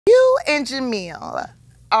and Jemele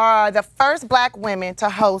are the first Black women to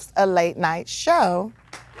host a late night show.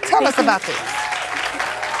 Tell us about this.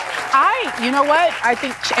 You know what? I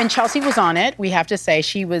think, and Chelsea was on it. We have to say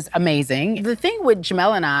she was amazing. The thing with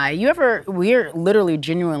Jemele and I, we're literally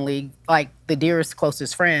genuinely like the dearest,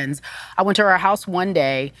 closest friends. I went to her house one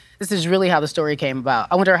day. This is really how the story came about.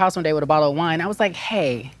 I went to her house one day with a bottle of wine. I was like,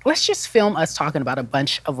 hey, let's just film us talking about a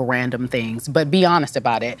bunch of random things, but be honest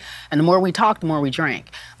about it. And the more we talk, the more we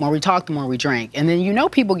drank. The more we talk, the more we drank. And then you know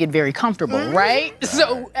people get very comfortable, right?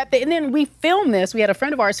 So and then we filmed this. We had a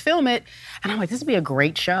friend of ours film it. And I'm like, this would be a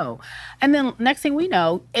great show. And then next thing we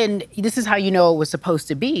know, and this is how you know it was supposed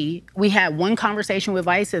to be, we had one conversation with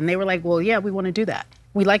Vice and they were like, well, yeah, we want to do that.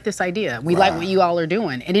 We like this idea. We like what you all are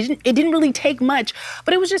doing. And it didn't really take much,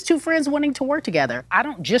 but it was just two friends wanting to work together. I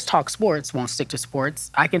don't just talk sports, won't stick to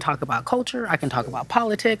sports. I can talk about culture, I can talk about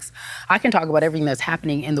politics, I can talk about everything that's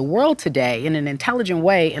happening in the world today in an intelligent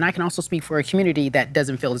way, and I can also speak for a community that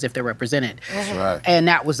doesn't feel as if they're represented. That's right. And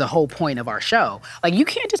that was the whole point of our show. Like, you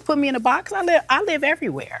can't just put me in a box. I live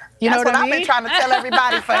everywhere. You know what I mean? I've been trying to tell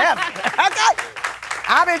everybody forever. Okay?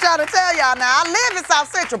 I've been trying to tell y'all now, I live in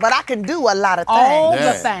South Central, but I can do a lot of things. All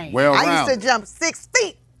the things. Well I used to jump 6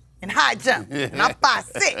 feet in high jump, and I'm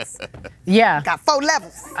 5'6". Yeah. Got 4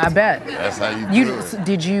 levels. I bet. That's how you do it.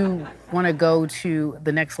 Did you want to go to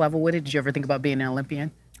the next level with it? Did you ever think about being an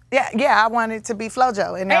Olympian? Yeah, I wanted to be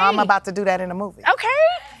FloJo, and now I'm about to do that in a movie. Okay.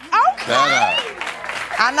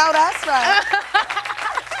 I know that's right.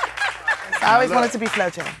 I always wanted to be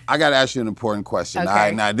FloJo. I got to ask you an important question. Okay. All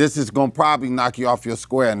right, now this is going to probably knock you off your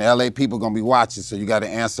square, and the LA people going to be watching, so you got to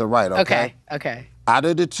answer right, okay? Okay. Out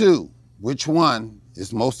of the two, which one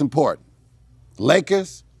is most important?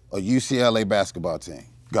 Lakers or UCLA basketball team?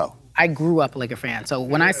 Go. I grew up a Laker fan. So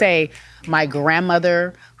when I say my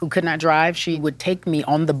grandmother, who could not drive, she would take me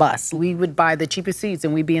on the bus. We would buy the cheapest seats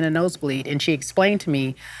and we'd be in a nosebleed. And she explained to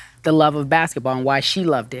me the love of basketball and why she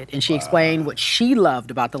loved it. And she explained what she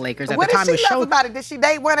loved about the Lakers at the time. What did she love about it? Did she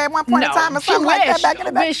date one at one point in time or something like that back in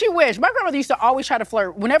the day? She wished. My grandmother used to always try to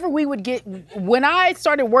flirt. Whenever we would when I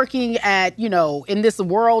started working at, in this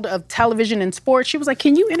world of television and sports, she was like,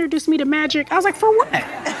 can you introduce me to Magic? I was like, for what?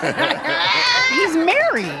 He's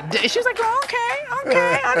married. She was like, oh,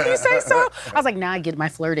 okay, how do you say so? I was like, nah, I get my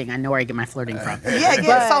flirting. I know where I get my flirting from.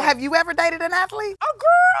 Yeah. So have you ever dated an athlete? Oh,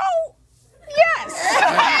 girl. Yes.